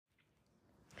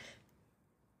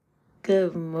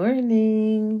Good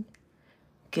morning.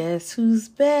 Guess who's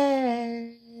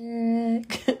back?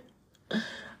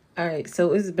 All right,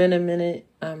 so it's been a minute.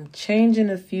 I'm changing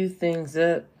a few things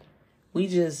up. We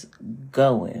just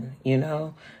going.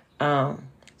 Um,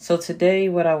 so today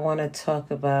what I want to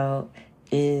talk about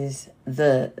is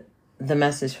the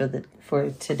message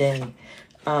for today.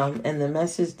 And the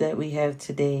message that we have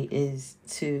today is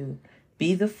to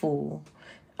be the fool.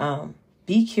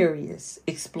 Be curious,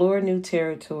 explore new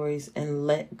territories, and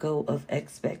let go of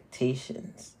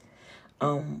expectations.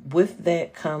 With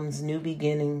that comes new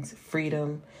beginnings,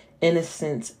 freedom,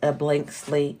 innocence, a blank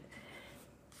slate.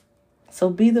 So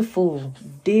be the fool.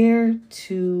 Dare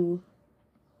to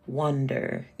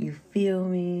wonder. You feel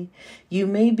me? You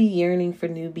may be yearning for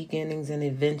new beginnings and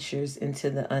adventures into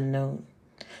the unknown.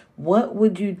 What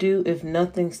would you do if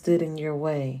nothing stood in your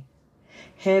way?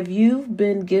 Have you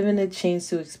been given a chance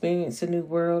to experience a new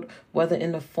world, whether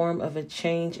in the form of a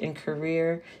change in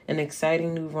career, an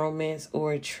exciting new romance,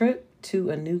 or a trip to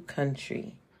a new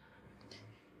country?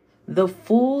 The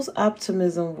fool's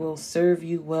optimism will serve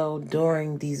you well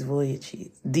during these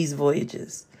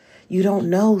voyages. You don't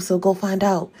know, so go find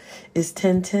out. It's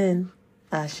 10:10.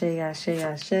 Ashe, ashe,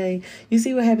 ashe. You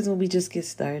see what happens when we just get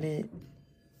started?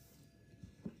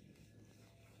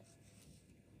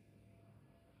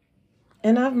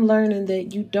 And I'm learning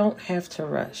that you don't have to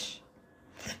rush.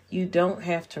 You don't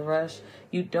have to rush.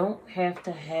 You don't have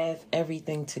to have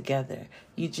everything together.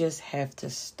 You just have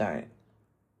to start.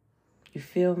 You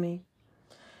feel me?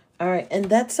 All right.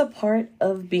 And that's a part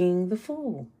of being the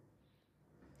fool.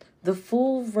 The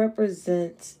fool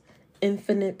represents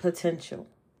infinite potential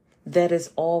that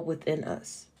is all within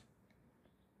us.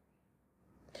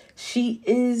 She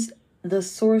is the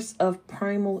source of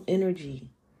primal energy.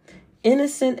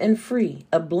 Innocent and free,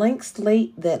 a blank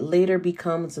slate that later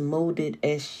becomes molded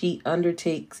as she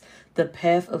undertakes the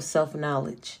path of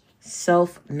self-knowledge.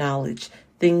 Self-knowledge,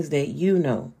 things that you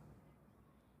know.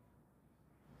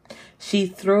 She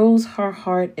throws her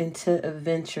heart into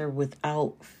adventure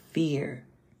without fear.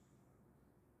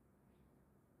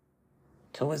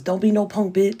 So it's don't be no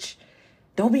punk bitch.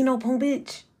 Don't be no punk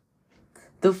bitch.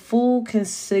 The fool can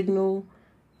signal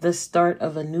the start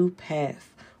of a new path,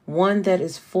 one that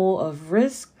is full of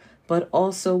risk, but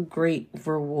also great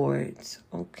rewards.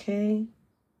 Okay?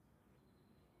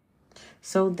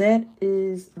 So that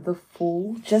is the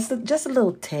fool. Just a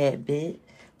little tad bit.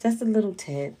 Just a little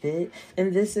tad bit.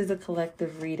 And this is a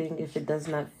collective reading. If it does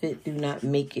not fit, do not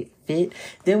make it fit.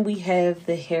 Then we have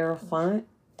the Hierophant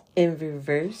in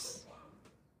reverse.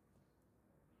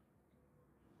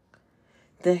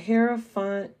 The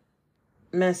Hierophant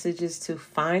message is to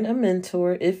find a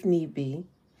mentor if need be,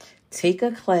 take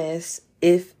a class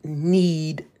if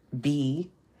need be,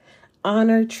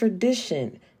 honor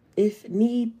tradition if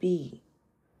need be.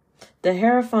 The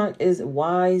Hierophant is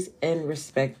wise and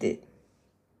respected.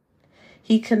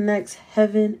 He connects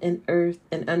heaven and earth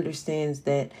and understands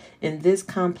that in this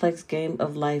complex game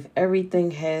of life,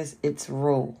 everything has its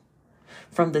role,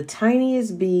 from the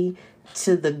tiniest bee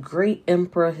to the great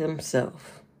emperor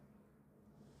himself.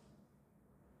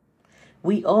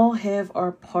 We all have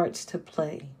our parts to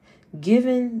play.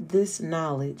 Given this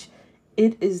knowledge,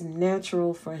 it is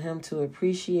natural for him to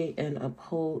appreciate and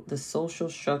uphold the social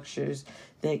structures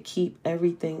that keep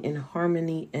everything in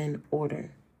harmony and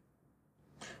order.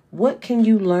 What can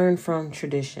you learn from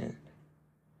tradition?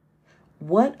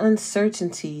 What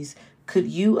uncertainties could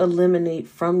you eliminate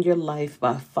from your life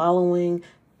by following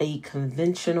a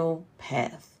conventional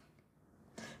path?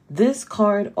 This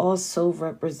card also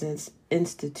represents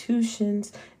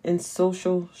institutions and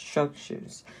social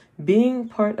structures. Being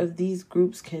part of these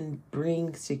groups can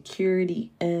bring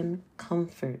security and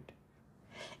comfort.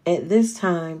 At this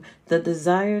time, the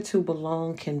desire to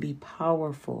belong can be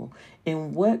powerful.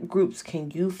 In what groups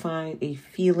can you find a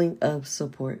feeling of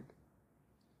support?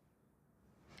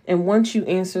 And once you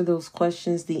answer those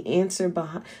questions, the answer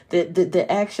behind the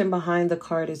action behind the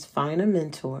card is find a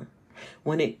mentor.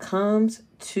 When it comes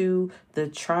to the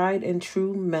tried and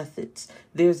true methods,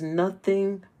 there's no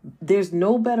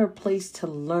better place to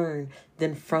learn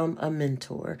than from a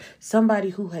mentor.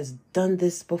 Somebody who has done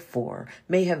this before,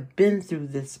 may have been through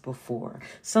this before.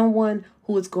 Someone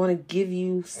who is going to give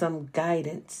you some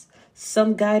guidance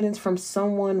from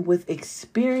someone with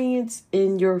experience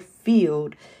in your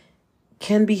field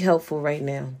can be helpful right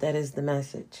now. That is the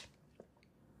message.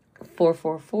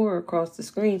 444 across the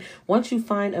screen. Once you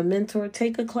find a mentor,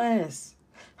 take a class.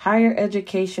 Higher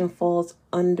education falls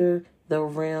under the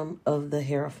realm of the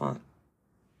Hierophant.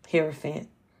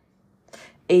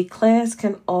 A class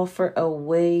can offer a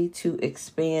way to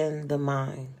expand the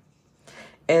mind.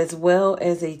 as well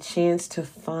as a chance to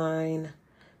find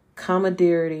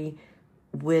camaraderie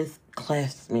with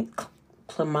camaraderie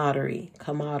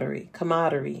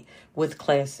with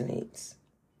classmates.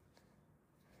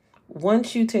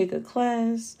 Once you take a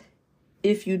class,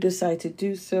 if you decide to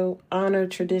do so, honor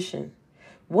tradition.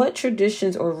 What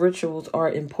traditions or rituals are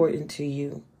important to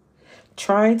you?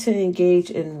 Try to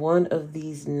engage in one of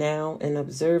these now and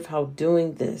observe how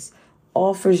doing this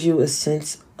offers you a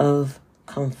sense of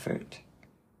comfort.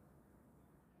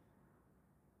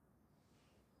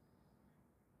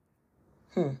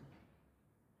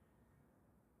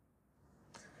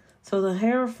 So the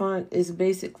Hierophant is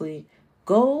basically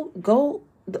additional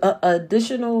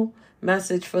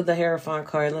message for the Hierophant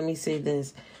card. Let me say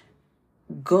this.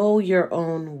 Go your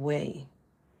own way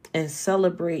and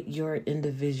celebrate your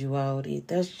individuality.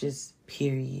 That's just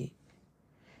period.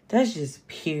 That's just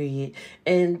period.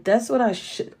 And that's what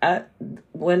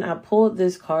when I pulled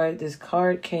this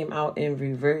card came out in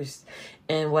reverse.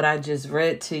 And what I just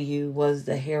read to you was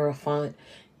the Hierophant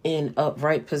in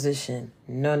upright position.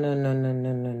 No.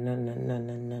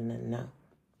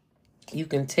 You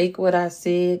can take what I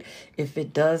said if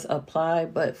it does apply,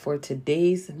 but for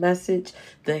today's message,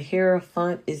 the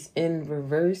Hierophant is in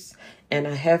reverse, and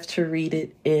I have to read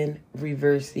it in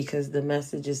reverse because the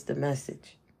message is the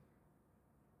message.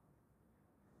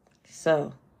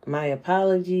 So, my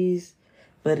apologies,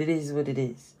 but it is what it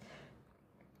is.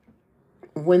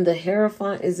 When the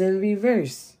Hierophant is in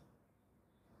reverse,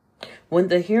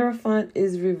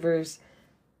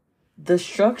 the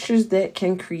structures that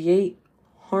can create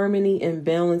harmony and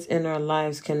balance in our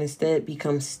lives can instead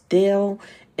become stale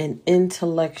and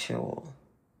intellectual.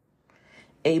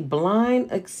 A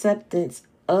blind acceptance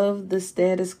of the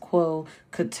status quo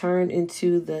could turn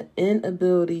into the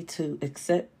inability to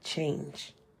accept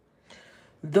change.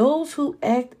 Those who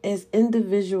act as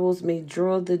individuals may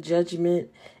draw the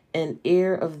judgment and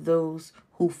ire of those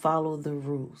who follow the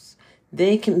rules.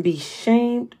 They can be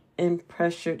shamed and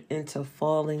pressured into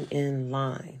falling in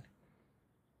line.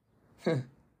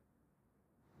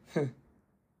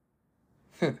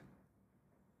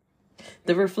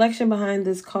 The reflection behind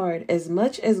this card, as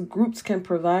much as groups can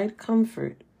provide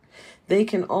comfort, they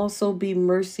can also be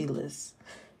merciless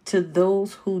to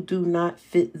those who do not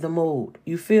fit the mold.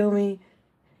 You feel me?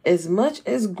 As much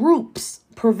as groups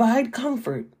provide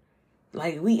comfort,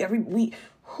 as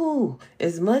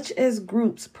much as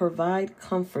groups provide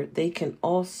comfort, they can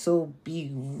also be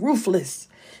ruthless.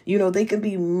 They can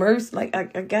be I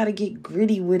gotta get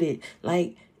gritty with it.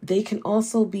 They can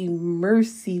also be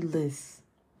merciless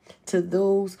to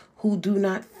those who do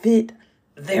not fit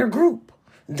their group,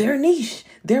 their niche,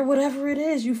 their whatever it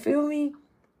is. You feel me?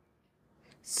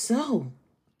 So,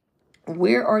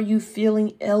 where are you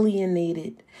feeling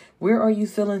alienated? Where are you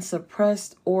feeling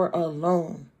suppressed or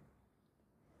alone?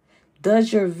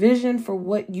 Does your vision for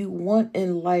what you want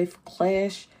in life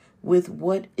clash with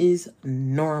what is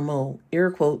normal? Air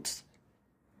quotes,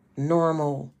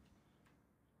 normal.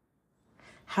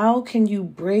 How can you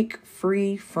break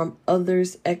free from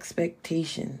others'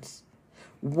 expectations?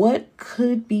 What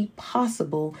could be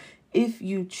possible if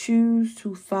you choose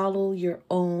to follow your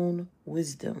own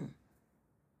wisdom?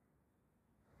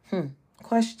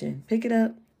 Question. Pick it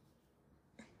up.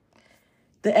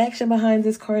 The action behind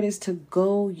this card is to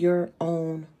go your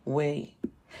own way.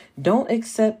 Don't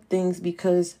accept things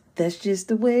because that's just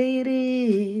the way it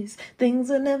is. Things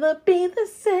will never be the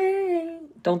same.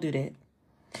 Don't do that.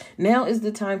 Now is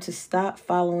the time to stop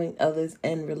following others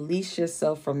and release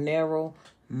yourself from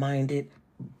narrow-minded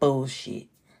bullshit.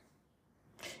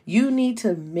 You need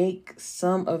to make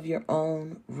some of your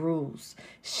own rules.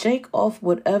 Shake off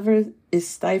whatever is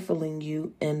stifling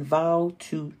you and vow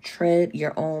to tread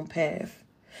your own path.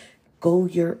 Go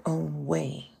your own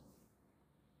way.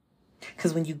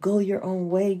 Because when you go your own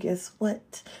way, guess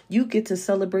what? You get to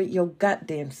celebrate your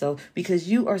goddamn self because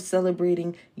you are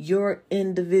celebrating your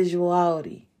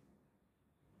individuality,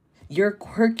 your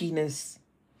quirkiness,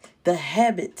 the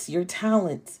habits, your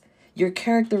talents, your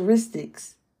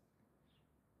characteristics.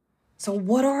 So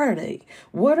what are they?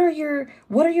 What are your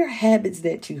habits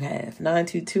that you have?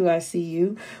 922, I see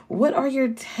you. What are your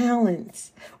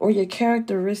talents or your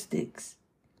characteristics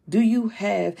do you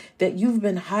have that you've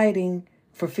been hiding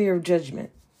for fear of judgment?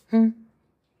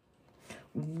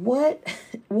 What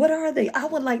are they? I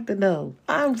would like to know.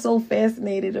 I'm so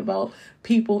fascinated about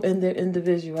people and their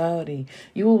individuality.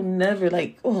 You will never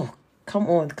come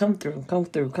on, come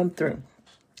through.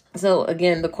 So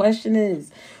again, the question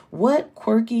is, what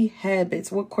quirky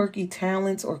habits, what quirky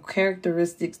talents or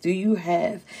characteristics do you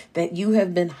have that you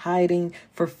have been hiding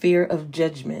for fear of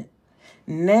judgment?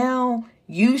 Now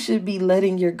you should be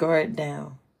letting your guard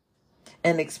down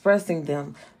and expressing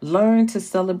them. Learn to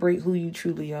celebrate who you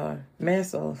truly are.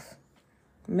 Mask off.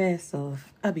 Mask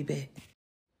off. I'll be back.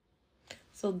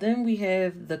 So then we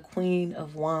have the Queen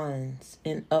of Wands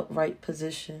in upright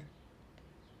position.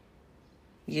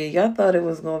 Yeah, y'all thought it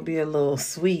was going to be a little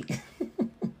sweet.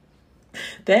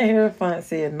 That Hierophant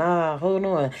said, nah, hold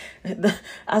on.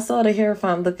 I saw the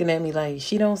Hierophant looking at me like,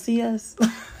 she don't see us.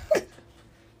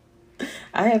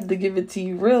 I have to give it to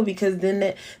you real, because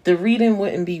then the reading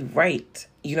wouldn't be right.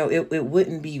 You know, it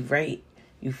wouldn't be right.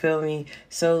 You feel me?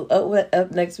 So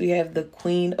up next we have the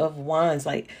Queen of Wands.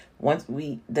 Like,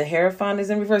 the Hierophant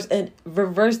is in reverse, and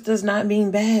reverse does not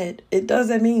mean bad. It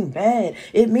doesn't mean bad.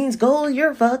 It means go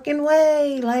your fucking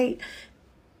way. Like,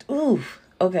 oof.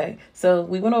 Okay, so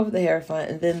we went over the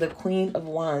Hierophant, and then the Queen of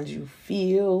Wands. You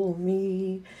feel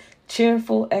me?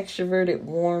 Cheerful, extroverted,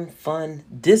 warm, fun,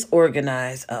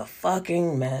 disorganized, a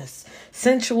fucking mess.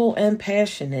 Sensual and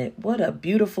passionate. What a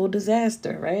beautiful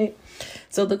disaster, right?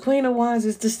 So the Queen of Wands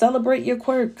is to celebrate your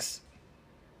quirks.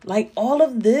 Like, all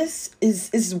of this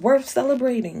is worth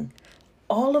celebrating.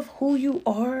 All of who you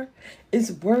are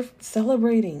is worth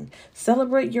celebrating.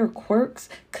 Celebrate your quirks,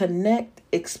 connect,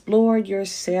 explore your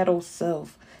shadow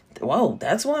self. Whoa,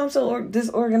 that's why I'm so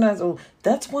disorganized. Oh,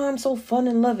 that's why I'm so fun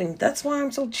and loving. That's why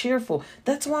I'm so cheerful.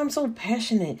 That's why I'm so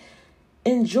passionate.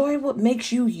 Enjoy what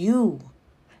makes you you.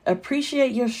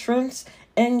 Appreciate your strengths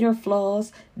and your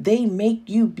flaws. They make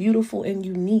you beautiful and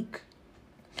unique.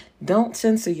 Don't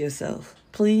censor yourself.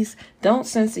 Please don't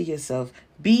censor yourself.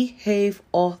 Behave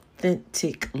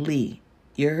authentically.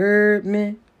 You heard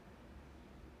me?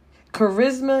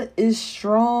 Charisma is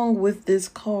strong with this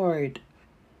card.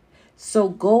 So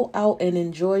go out and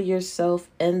enjoy yourself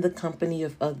and the company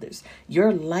of others.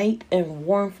 Your light and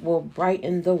warmth will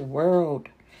brighten the world.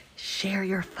 Share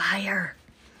your fire.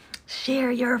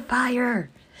 Share your fire.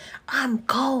 I'm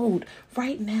cold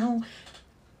right now.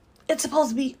 It's supposed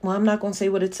to be, well, I'm not going to say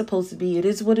what it's supposed to be. It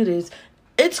is what it is.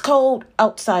 It's cold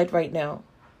outside right now.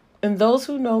 And those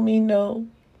who know me know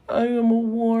I am a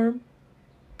warm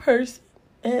person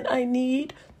and I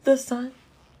need the sun.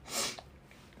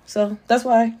 So that's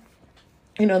why,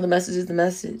 you know, the message is the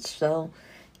message. So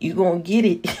you're going to get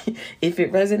it. If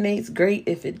it resonates, great.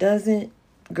 If it doesn't,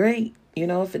 great. You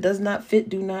know, if it does not fit,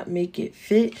 do not make it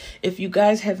fit. If you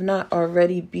guys have not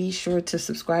already, be sure to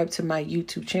subscribe to my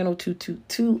YouTube channel,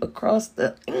 222 across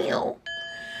the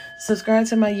subscribe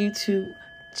to my YouTube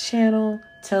channel,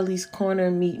 Telly's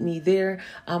Corner. Meet me there.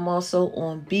 I'm also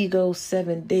on Bigo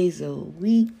 7 days a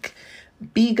week.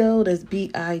 Bigo, that's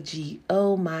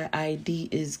BIGO. My ID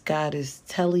is Goddess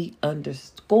Telly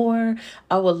 _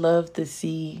 I would love to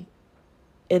see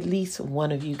at least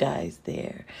one of you guys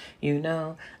there, you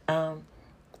know.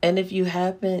 And if you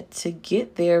happen to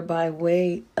get there by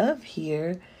way of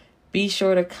here, be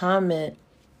sure to comment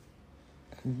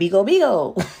Bigo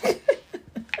Bigo.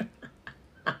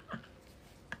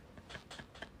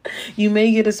 You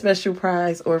may get a special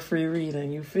prize or free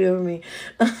reading. You feel me?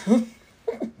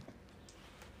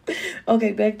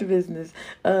 Okay, back to business.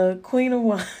 Queen of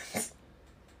Wands.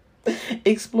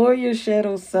 Explore your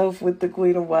shadow self with the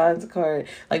Queen of Wands card.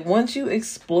 Like, once you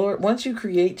explore, once you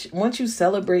create, once you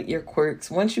celebrate your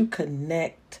quirks, once you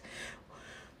connect,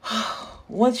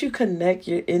 once you connect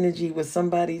your energy with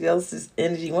somebody else's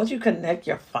energy, once you connect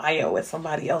your fire with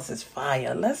somebody else's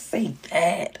fire, let's say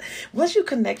that. Once you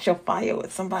connect your fire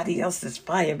with somebody else's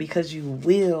fire, because you're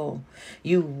going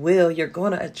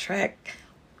to attract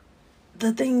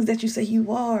the things that you say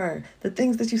you are, the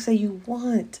things that you say you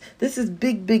want. This is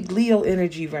big, big Leo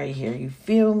energy right here. You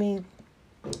feel me?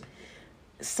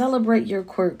 Celebrate your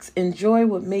quirks. Enjoy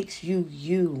what makes you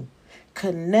you.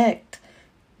 Connect.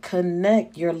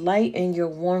 Your light and your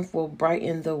warmth will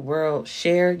brighten the world.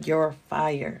 Share your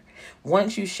fire.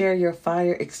 Once you share your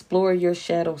fire, explore your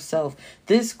shadow self.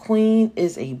 This queen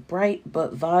is a bright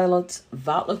but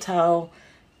volatile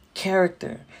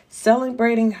character,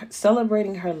 celebrating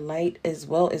her light as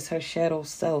well as her shadow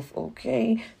self.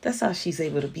 Okay, that's how she's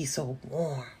able to be so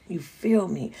warm. You feel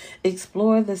me?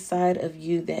 Explore the side of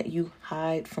you that you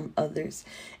hide from others,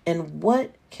 and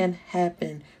what can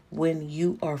happen when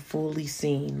you are fully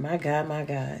seen. My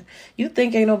God. You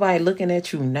think ain't nobody looking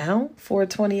at you now?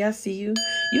 420, I see you.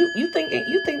 You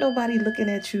think nobody looking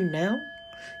at you now?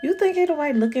 You think ain't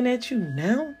nobody looking at you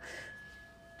now?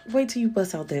 Wait till you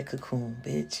bust out that cocoon,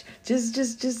 bitch.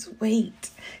 Just wait.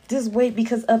 Just wait,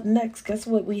 because up next, guess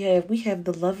what we have? We have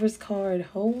the Lover's card,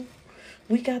 ho.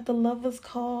 We got the Lover's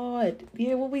card.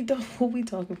 Yeah, what we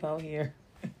talking about here?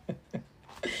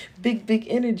 Big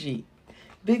energy.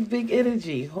 Big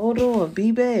energy. Hold on,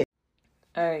 be back.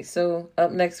 All right, so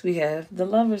up next we have the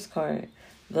Lover's card.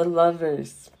 The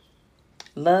Lovers.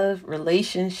 Love,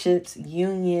 relationships,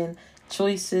 union,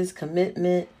 choices,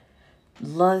 commitment,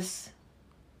 lust,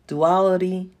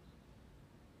 duality.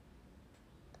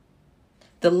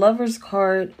 The Lover's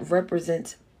card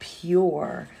represents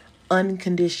pure,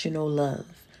 unconditional love.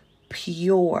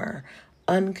 Pure,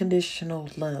 unconditional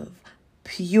love.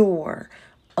 Pure,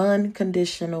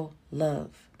 unconditional love.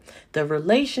 The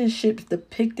relationship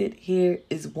depicted here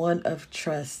is one of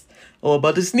trust. Oh,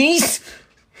 about to sneeze?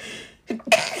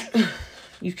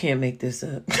 You can't make this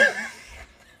up.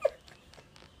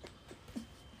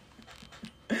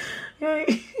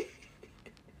 Right?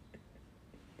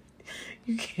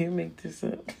 You can't make this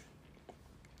up.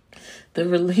 The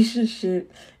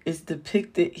relationship is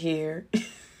depicted here.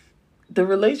 The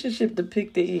relationship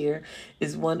depicted here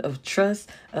is one of trust,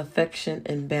 affection,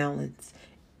 and balance.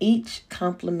 Each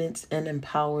complements and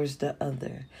empowers the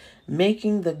other,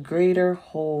 making the greater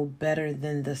whole better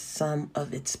than the sum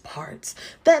of its parts.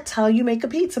 That's how you make a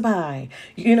pizza pie.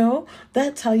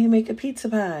 That's how you make a pizza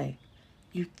pie.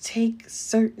 You take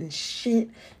certain shit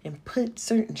and put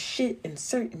certain shit in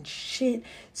certain shit,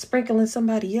 sprinkling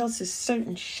somebody else's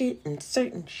certain shit and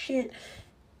certain shit,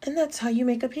 and that's how you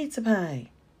make a pizza pie.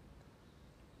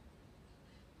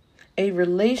 A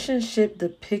relationship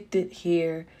depicted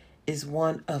here is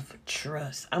one of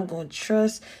trust. I'm going to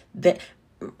trust that.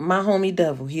 My homie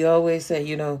Devil, he always say,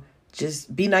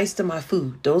 just be nice to my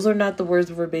food. Those are not the words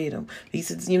verbatim. He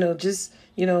says, I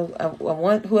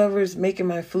want whoever's making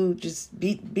my food, just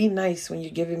be nice when you're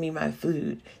giving me my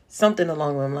food. Something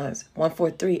along those lines.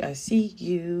 143, I see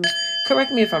you.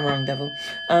 Correct me if I'm wrong, Devil.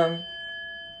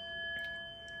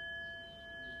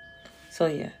 So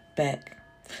yeah, back.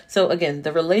 So again,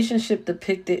 the relationship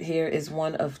depicted here is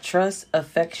one of trust,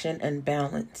 affection, and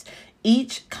balance.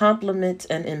 Each complements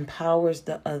and empowers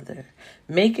the other,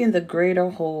 making the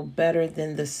greater whole better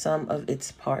than the sum of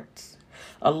its parts.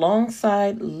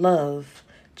 Alongside love,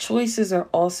 choices are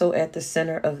also at the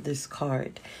center of this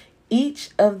card. Each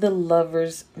of the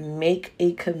lovers make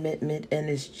a commitment and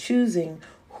is choosing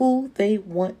who they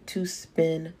want to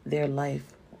spend their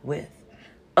life with.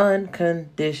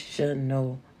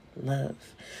 Unconditional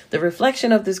love. The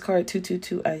reflection of this card,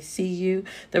 222, I see you.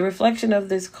 The reflection of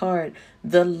this card,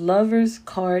 the Lover's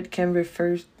card can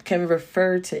refer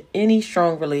to any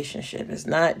strong relationship. It's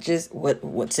not just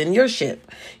what's in your ship.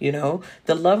 The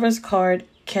Lover's card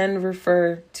can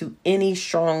refer to any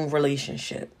strong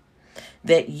relationship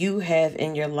that you have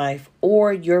in your life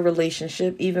or your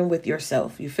relationship, even with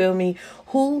yourself. You feel me?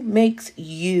 Who makes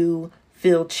you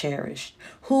feel cherished?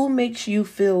 Who makes you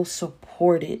feel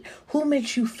supported? Who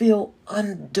makes you feel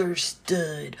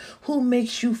understood? Who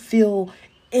makes you feel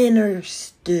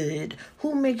understood?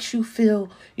 Who makes you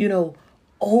feel,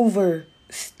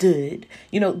 overstood?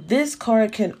 This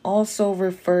card can also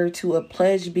refer to a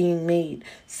pledge being made,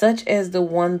 such as the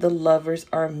one the lovers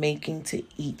are making to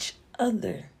each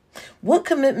other. What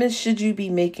commitments should you be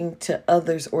making to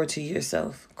others or to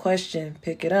yourself? Question,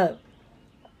 pick it up.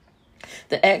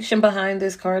 The action behind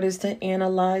this card is to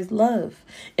analyze love.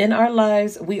 In our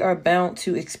lives, we are bound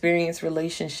to experience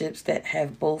relationships that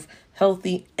have both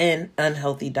healthy and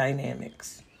unhealthy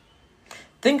dynamics.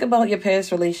 Think about your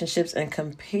past relationships and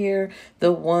compare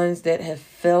the ones that have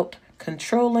felt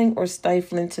controlling or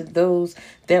stifling to those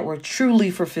that were truly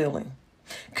fulfilling.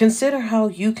 Consider how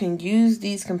you can use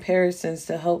these comparisons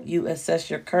to help you assess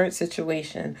your current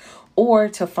situation or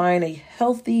to find a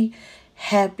healthy,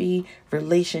 happy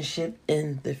relationship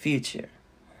in the future.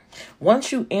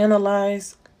 Once you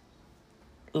analyze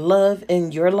love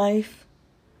in your life,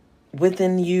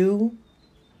 within you,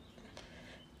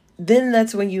 then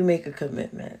that's when you make a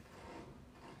commitment.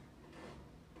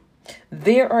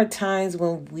 There are times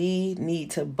when we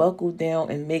need to buckle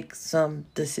down and make some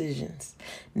decisions.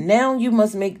 Now you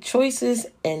must make choices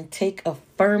and take a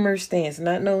firmer stance.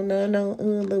 Not no,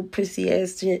 little prissy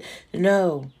ass shit.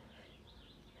 No.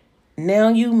 Now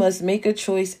you must make a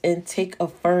choice and take a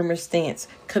firmer stance.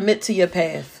 Commit to your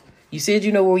path. You said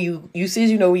you know where you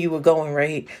were going,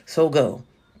 right? So go.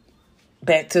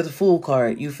 Back to the Fool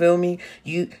card. You feel me?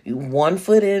 You 1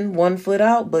 foot in, 1 foot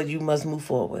out, but you must move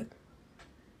forward.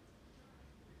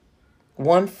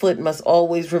 1 foot must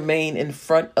always remain in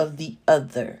front of the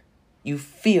other. You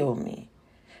feel me?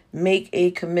 Make a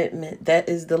commitment. That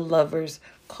is the Lover's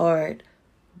card.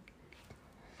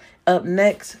 Up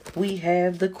next, we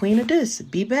have the Queen of Dis.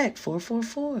 Be back,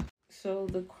 444. So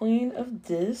the Queen of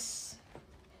Dis,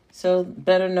 so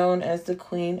better known as the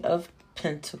Queen of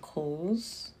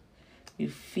Pentacles. You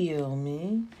feel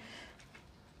me?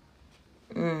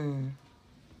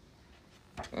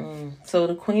 So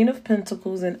the Queen of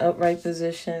Pentacles in upright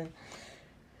position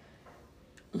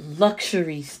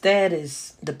luxury,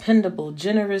 status, dependable,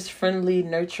 generous, friendly,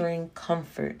 nurturing,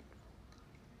 comfort.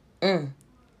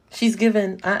 She's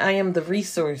given, I am the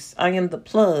resource. I am the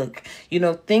plug.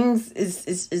 Things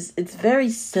is it's very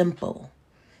simple.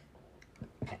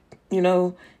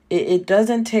 It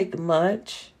doesn't take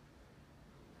much,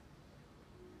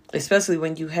 especially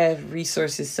when you have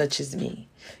resources such as me.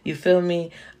 You feel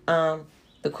me? The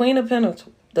Queen of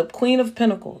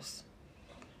Pentacles.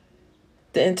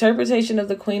 The interpretation of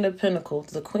the Queen of Pentacles.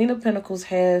 The Queen of Pentacles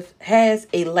has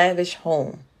a lavish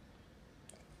home.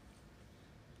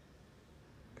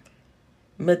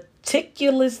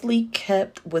 Meticulously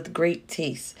kept with great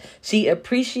taste. She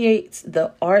appreciates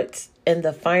the arts and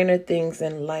the finer things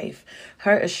in life.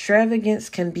 Her extravagance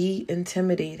can be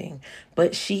intimidating,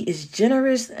 but she is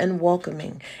generous and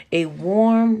welcoming. A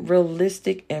warm,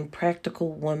 realistic, and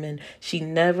practical woman. She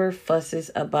never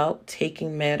fusses about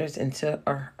taking matters into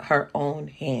her own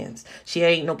hands. She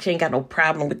ain't got no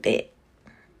problem with that.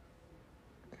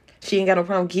 She ain't got no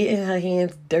problem getting her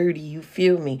hands dirty. You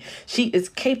feel me? She is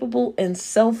capable and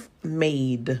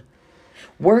self-made,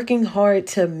 working hard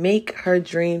to make her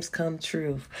dreams come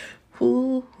true.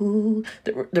 The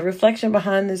reflection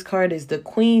behind this card is the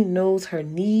Queen knows her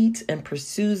needs and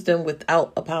pursues them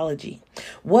without apology.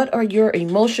 What are your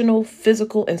emotional,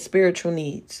 physical, and spiritual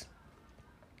needs?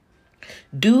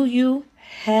 Do you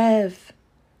have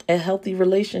a healthy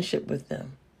relationship with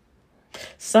them?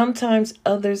 Sometimes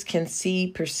others can see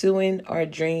pursuing our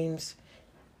dreams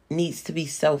needs to be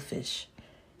selfish.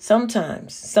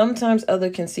 Sometimes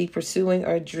others can see pursuing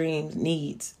our dreams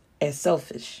needs as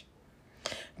selfish.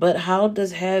 But how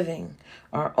does having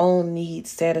our own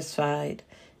needs satisfied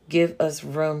give us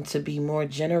room to be more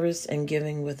generous and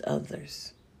giving with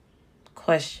others?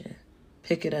 Question.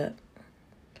 Pick it up.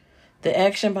 The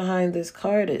action behind this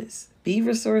card is be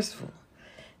resourceful.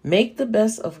 Make the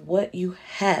best of what you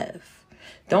have.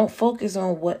 Don't focus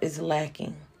on what is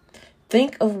lacking.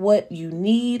 Think of what you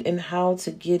need and how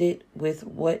to get it with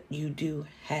what you do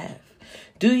have.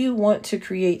 Do you want to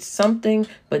create something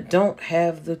but don't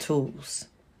have the tools?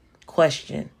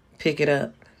 Question. Pick it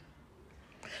up.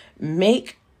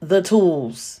 Make the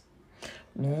tools.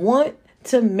 Want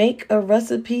to make a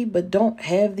recipe but don't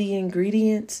have the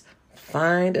ingredients?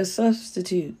 Find a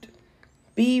substitute.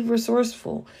 Be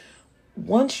resourceful.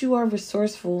 Once you are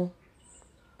resourceful,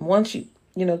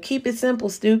 keep it simple,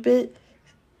 stupid.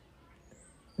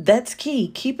 That's key.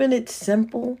 Keeping it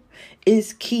simple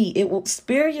is key. It will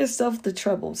spare yourself the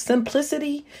trouble.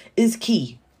 Simplicity is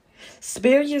key.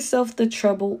 Spare yourself the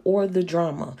trouble or the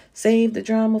drama. Save the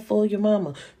drama for your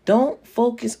mama. Don't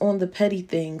focus on the petty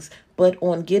things, but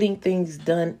on getting things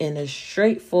done in a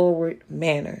straightforward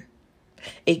manner.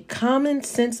 A common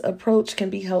sense approach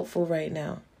can be helpful right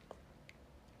now.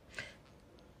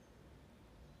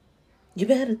 You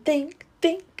better think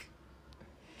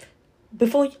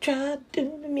before you try to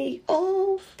do to me.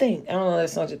 Oh, think. I don't know, that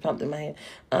song just popped in my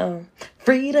head.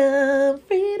 Freedom.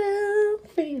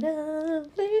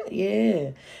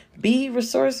 Yeah. Be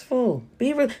resourceful.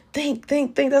 Think.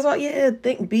 That's all. Yeah.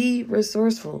 Think. Be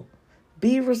resourceful.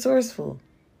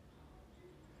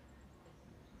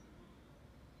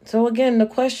 So again, the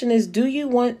question is, do you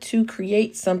want to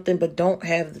create something but don't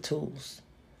have the tools?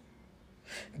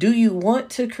 Do you want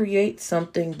to create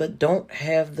something but don't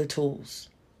have the tools?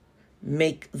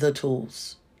 Make the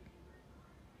tools.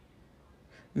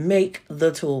 Make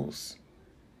the tools.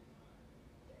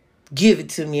 Give it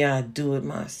to me, I do it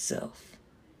myself.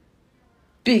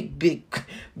 Big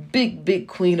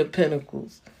Queen of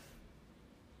Pentacles.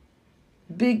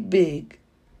 Big.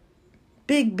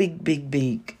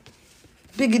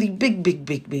 Biggity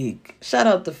big. Shout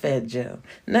out to Fat Joe.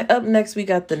 Up next, we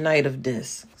got the Knight of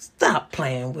Discs. Stop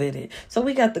playing with it. So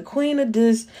we got the Queen of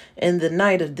Discs and the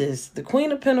Knight of Discs. The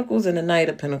Queen of Pentacles and the Knight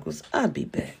of Pentacles. I'll be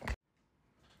back.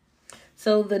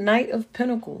 So the Knight of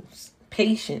Pentacles.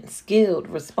 Patient, skilled,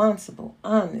 responsible,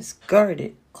 honest,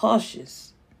 guarded,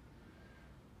 cautious.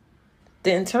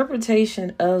 The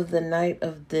interpretation of the Knight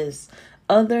of Discs.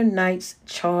 Other knights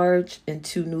charge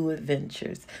into new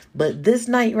adventures. But this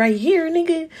knight right here,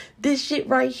 nigga, this shit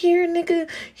right here, nigga,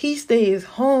 he stays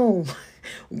home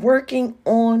working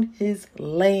on his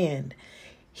land.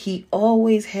 He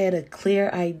always had a clear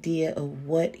idea of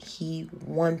what he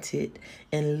wanted.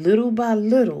 And little by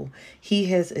little, he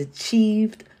has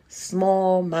achieved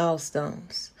small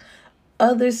milestones.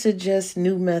 Others suggest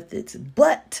new methods,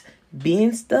 but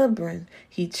being stubborn,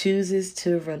 he chooses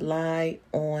to rely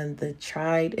on the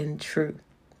tried and true.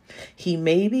 He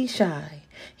may be shy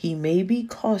He may be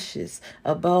cautious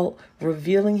about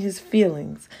revealing his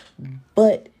feelings,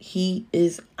 but he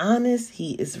is honest,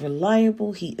 he is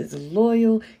reliable, he is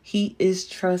loyal, he is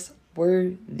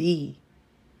trustworthy.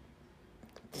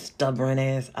 Stubborn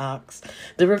ass ox.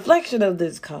 The reflection of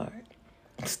this card.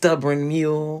 Stubborn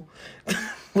mule.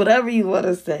 Whatever you want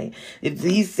to say. If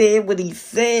he said what he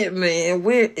said, man,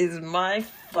 where is my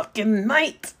fucking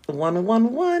knight?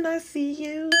 111, I see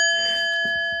you.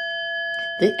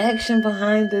 The action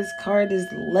behind this card is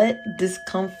let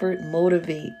discomfort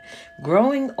motivate.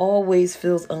 Growing always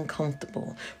feels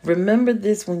uncomfortable. Remember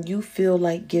this when you feel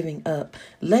like giving up.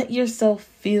 Let yourself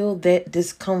feel that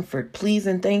discomfort, please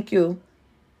and thank you.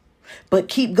 But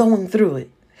keep going through it.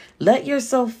 Let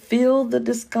yourself feel the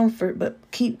discomfort, but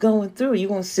keep going through it. You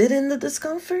want to sit in the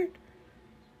discomfort?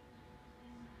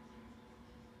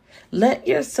 Let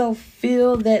yourself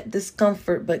feel that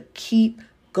discomfort, but keep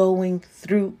going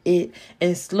through it,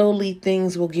 and slowly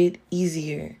things will get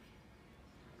easier.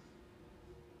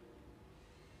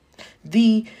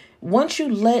 Once you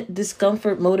let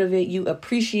discomfort motivate you,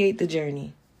 appreciate the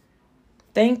journey.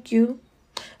 Thank you.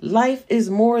 Life is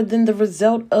more than the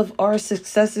result of our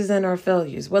successes and our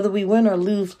failures. Whether we win or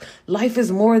lose, life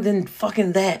is more than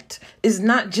fucking that. It's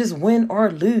not just win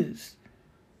or lose.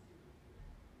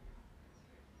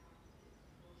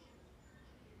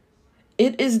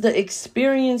 It is the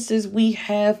experiences we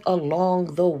have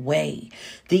along the way.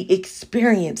 The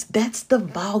experience, that's the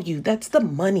value, that's the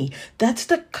money, that's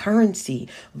the currency.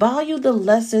 Value the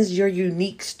lessons your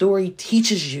unique story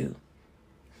teaches you.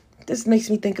 This makes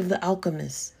me think of The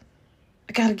Alchemist.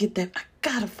 I gotta get that. I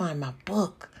gotta find my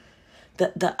book.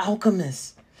 The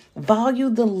Alchemist.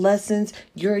 Value the lessons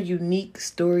your unique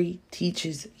story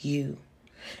teaches you.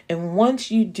 And once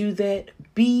you do that,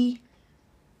 be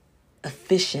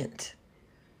efficient.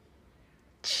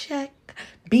 Check.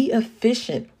 Be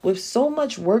efficient. With so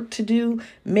much work to do,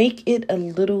 make it a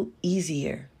little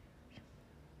easier.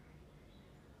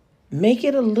 Make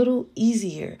it a little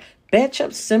easier. Batch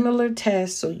up similar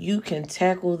tasks so you can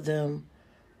tackle them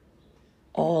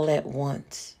all at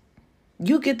once.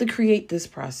 You get to create this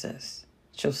process.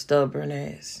 It's your stubborn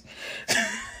ass.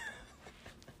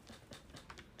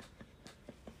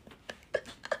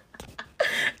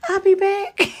 I'll be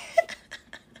back.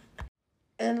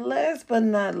 And last but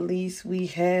not least, we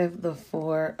have the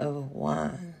Four of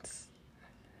Wands.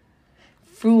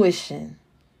 Fruition,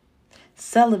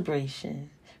 celebration,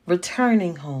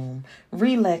 returning home,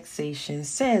 relaxation,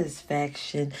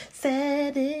 satisfaction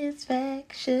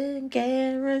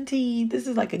guaranteed. This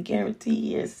is like a guarantee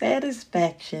here.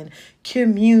 Satisfaction,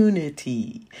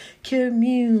 community.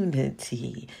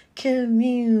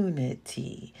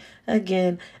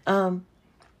 Again,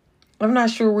 I'm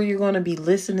not sure where you're going to be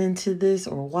listening to this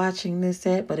or watching this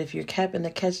at, but if you're happen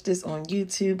to catch this on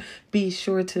YouTube, be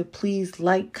sure to please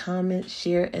like, comment,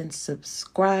 share, and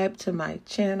subscribe to my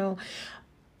channel.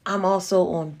 I'm also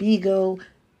on Bigo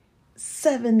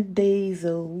 7 days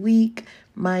a week.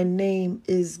 My name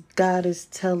is Goddess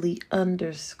Telly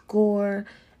 _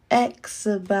 X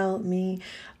about me.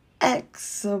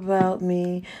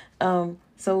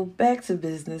 So back to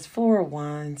business. Four of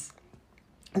Wands.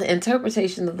 The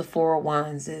interpretation of the Four of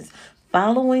Wands is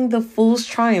following the fool's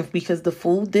triumph, because the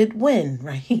fool did win,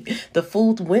 right? The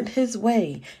fool went his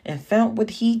way and found what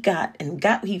he got,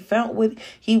 he found what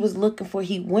he was looking for.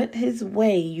 He went his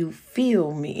way. You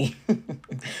feel me?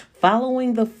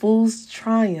 Following the fool's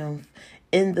triumph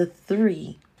in the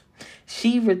 3.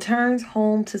 She returns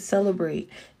home to celebrate.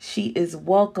 She is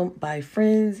welcomed by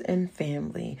friends and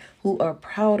family who are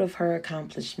proud of her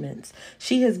accomplishments.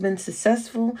 She has been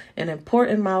successful. An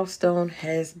important milestone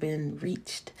has been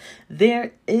reached.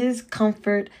 There is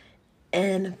comfort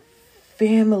and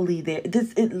family there.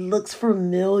 It looks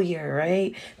familiar,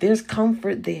 right? There's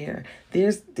comfort there.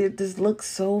 This looks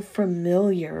so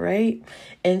familiar, right?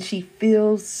 And she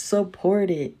feels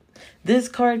supported. This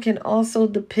card can also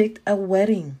depict a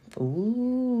wedding.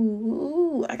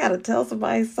 Ooh, I gotta tell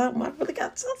somebody something. I really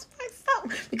gotta tell somebody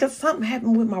something because something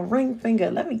happened with my ring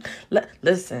finger.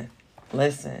 Listen.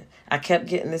 I kept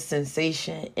getting this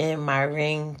sensation in my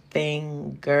ring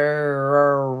finger.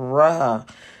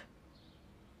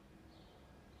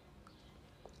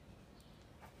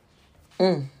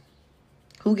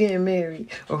 Who getting married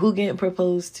or who getting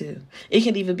proposed to? It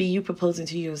can even be you proposing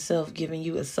to yourself, giving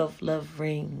you a self-love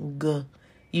ring.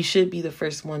 You should be the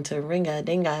first one to ring a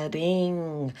ding a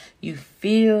ding. You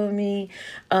feel me?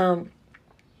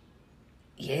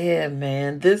 Yeah,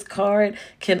 man. This card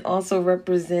can also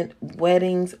represent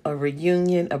weddings, a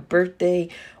reunion, a birthday,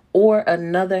 or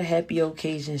another happy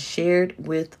occasion shared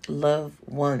with loved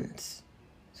ones.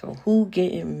 So who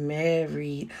getting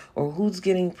married or who's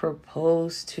getting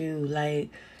proposed to?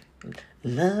 Like,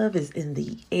 love is in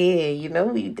the air. You know,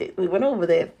 we went over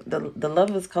that. The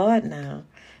lover's card now.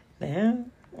 I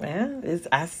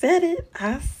said it.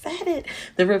 I said it.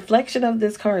 The reflection of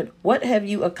this card. What have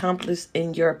you accomplished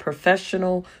in your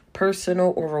professional,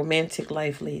 personal, or romantic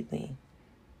life lately?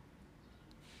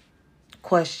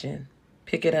 Question.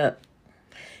 Pick it up.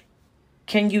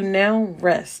 Can you now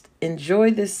rest,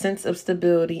 enjoy this sense of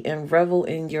stability, and revel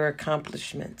in your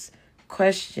accomplishments?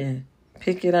 Question.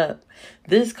 Pick it up.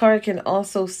 This card can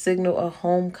also signal a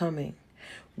homecoming.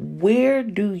 Where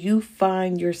do you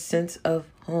find your sense of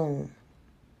home?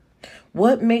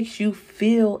 What makes you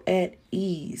feel at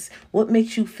ease? What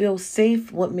makes you feel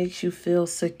safe? What makes you feel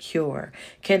secure?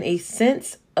 Can a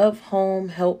sense of home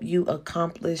help you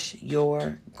accomplish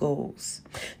your goals?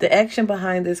 The action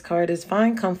behind this card is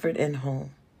find comfort in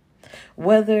home.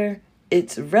 Whether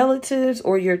it's relatives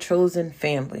or your chosen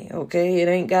family, okay? It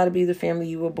ain't got to be the family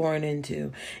you were born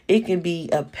into. It can be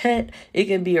a pet. It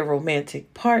can be a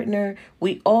romantic partner.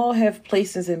 We all have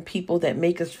places and people that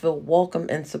make us feel welcome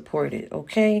and supported,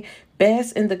 okay?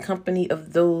 Bask in the company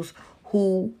of those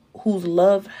whose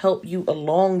love help you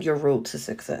along your road to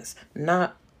success,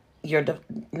 not your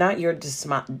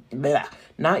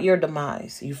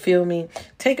demise. You feel me?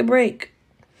 Take a break.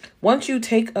 Once you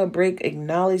take a break,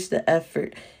 acknowledge the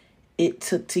effort it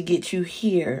took to get you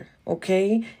here,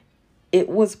 okay? It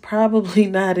was probably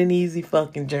not an easy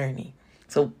fucking journey.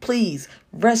 So please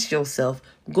rest yourself.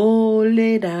 Go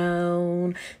lay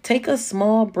down. Take a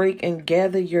small break and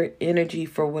gather your energy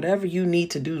for whatever you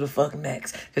need to do the fuck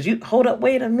next. Because you, hold up,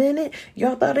 wait a minute.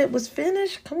 Y'all thought it was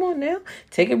finished? Come on now.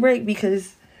 Take a break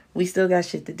because we still got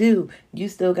shit to do. You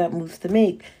still got moves to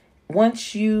make.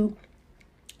 Once you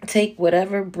take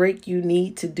whatever break you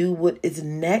need to do what is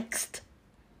next,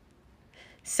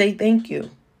 say thank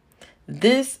you.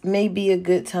 This may be a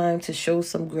good time to show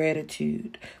some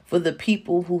gratitude for the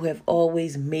people who have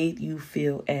always made you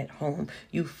feel at home.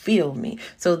 You feel me?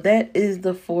 So that is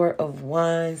the Four of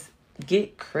Wands.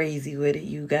 Get crazy with it,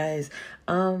 you guys.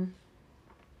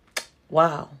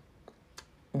 Wow.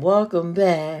 Welcome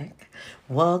back.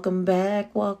 Welcome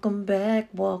back. Welcome back.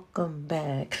 Welcome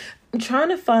back. I'm trying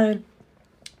to find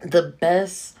the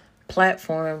best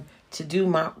platform to do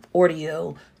my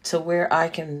audio to where I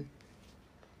can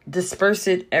disperse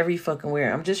it every fucking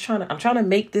where. I'm trying to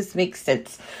make this make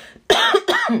sense.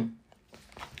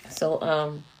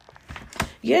 So,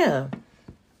 yeah.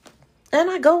 And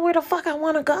I go where the fuck I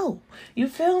want to go. You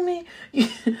feel me?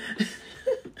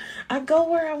 I go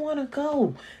where I want to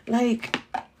go. Like,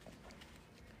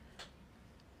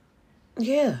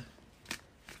 yeah.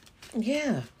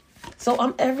 Yeah. So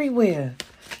I'm everywhere.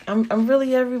 I'm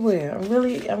really everywhere.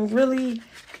 I'm really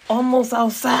almost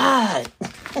outside.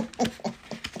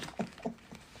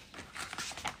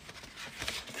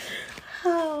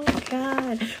 Oh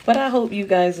God. But I hope you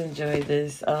guys enjoy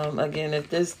this. Again, if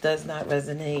this does not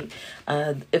resonate,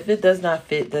 if it does not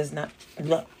fit,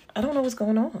 look, I don't know what's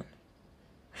going on.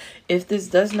 If this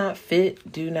does not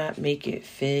fit, do not make it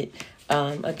fit.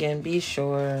 Again, be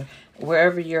sure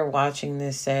wherever you're watching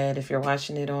this at, if you're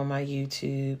watching it on my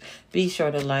YouTube, be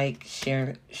sure to like,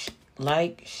 share,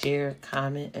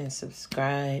 comment, and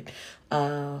subscribe.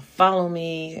 Follow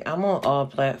me. I'm on all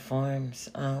platforms.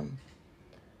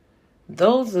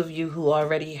 Those of you who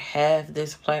already have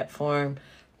this platform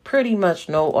pretty much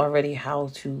know already how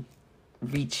to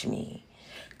reach me.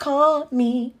 Call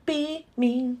me, beat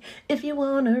me, if you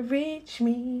want to reach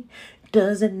me.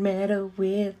 Doesn't matter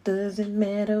where, doesn't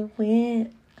matter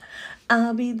when.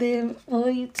 I'll be there for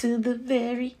you to the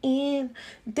very end.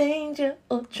 Danger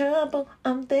or trouble,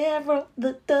 I'm there for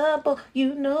the double.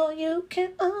 You know you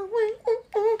can always,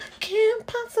 can't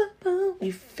possible.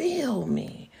 You feel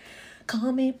me?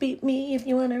 Call me, beat me if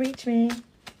you want to reach me.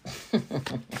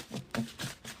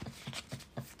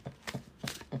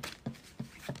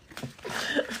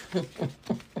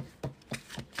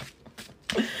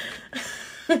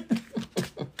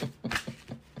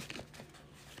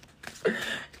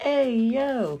 Hey,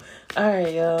 yo. All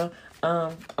right, y'all.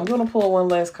 I'm going to pull one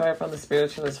last card from the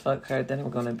Spiritualist Fuck card, then I'm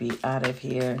going to be out of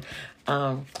here.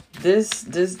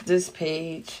 This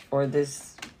page or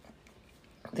this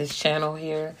channel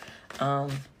here, you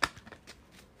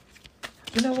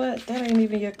know what? That ain't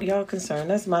even y'all concern.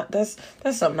 That's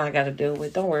something I got to deal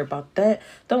with. Don't worry about that.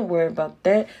 Don't worry about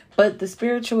that. But the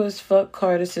Spiritualist Fuck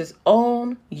card, it says,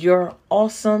 own your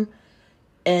awesome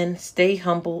and stay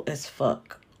humble as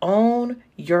fuck. Own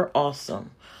your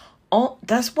awesome. Oh,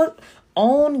 that's what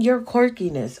Own your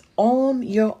quirkiness, own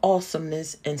your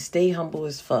awesomeness, and stay humble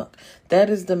as fuck. That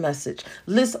is the message.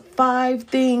 List 5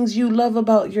 things you love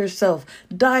about yourself.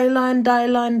 Die-line,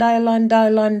 die-line, die-line,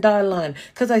 die-line, die-line.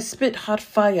 Because I spit hot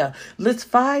fire. List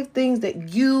 5 things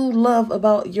that you love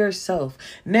about yourself.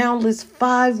 Now list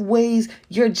 5 ways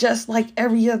you're just like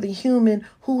every other human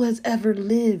who has ever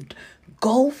lived.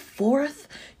 Go forth,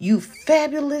 you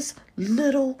fabulous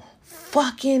little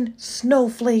fucking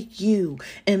snowflake you,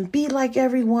 and be like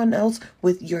everyone else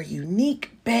with your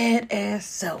unique badass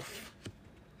self.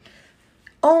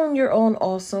 Own your own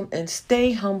awesome and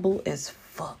stay humble as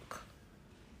fuck.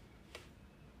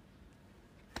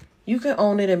 You can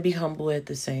own it and be humble at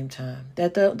the same time.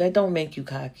 That don't make you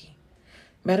cocky.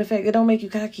 Matter of fact, it don't make you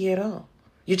cocky at all.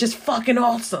 You're just fucking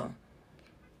awesome.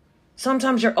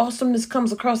 Sometimes your awesomeness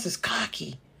comes across as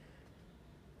cocky.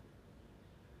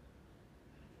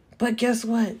 But guess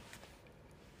what?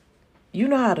 You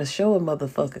know how to show a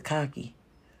motherfucker cocky.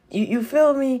 You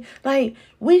feel me? Like,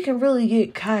 we can really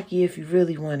get cocky if you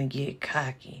really want to get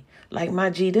cocky. Like, my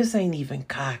G, this ain't even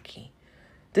cocky.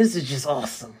 This is just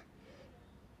awesome.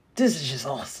 This is just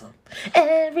awesome.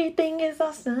 Everything is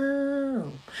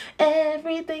awesome.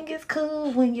 Everything is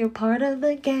cool when you're part of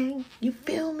the gang. You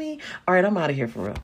feel me? All right, I'm out of here for real.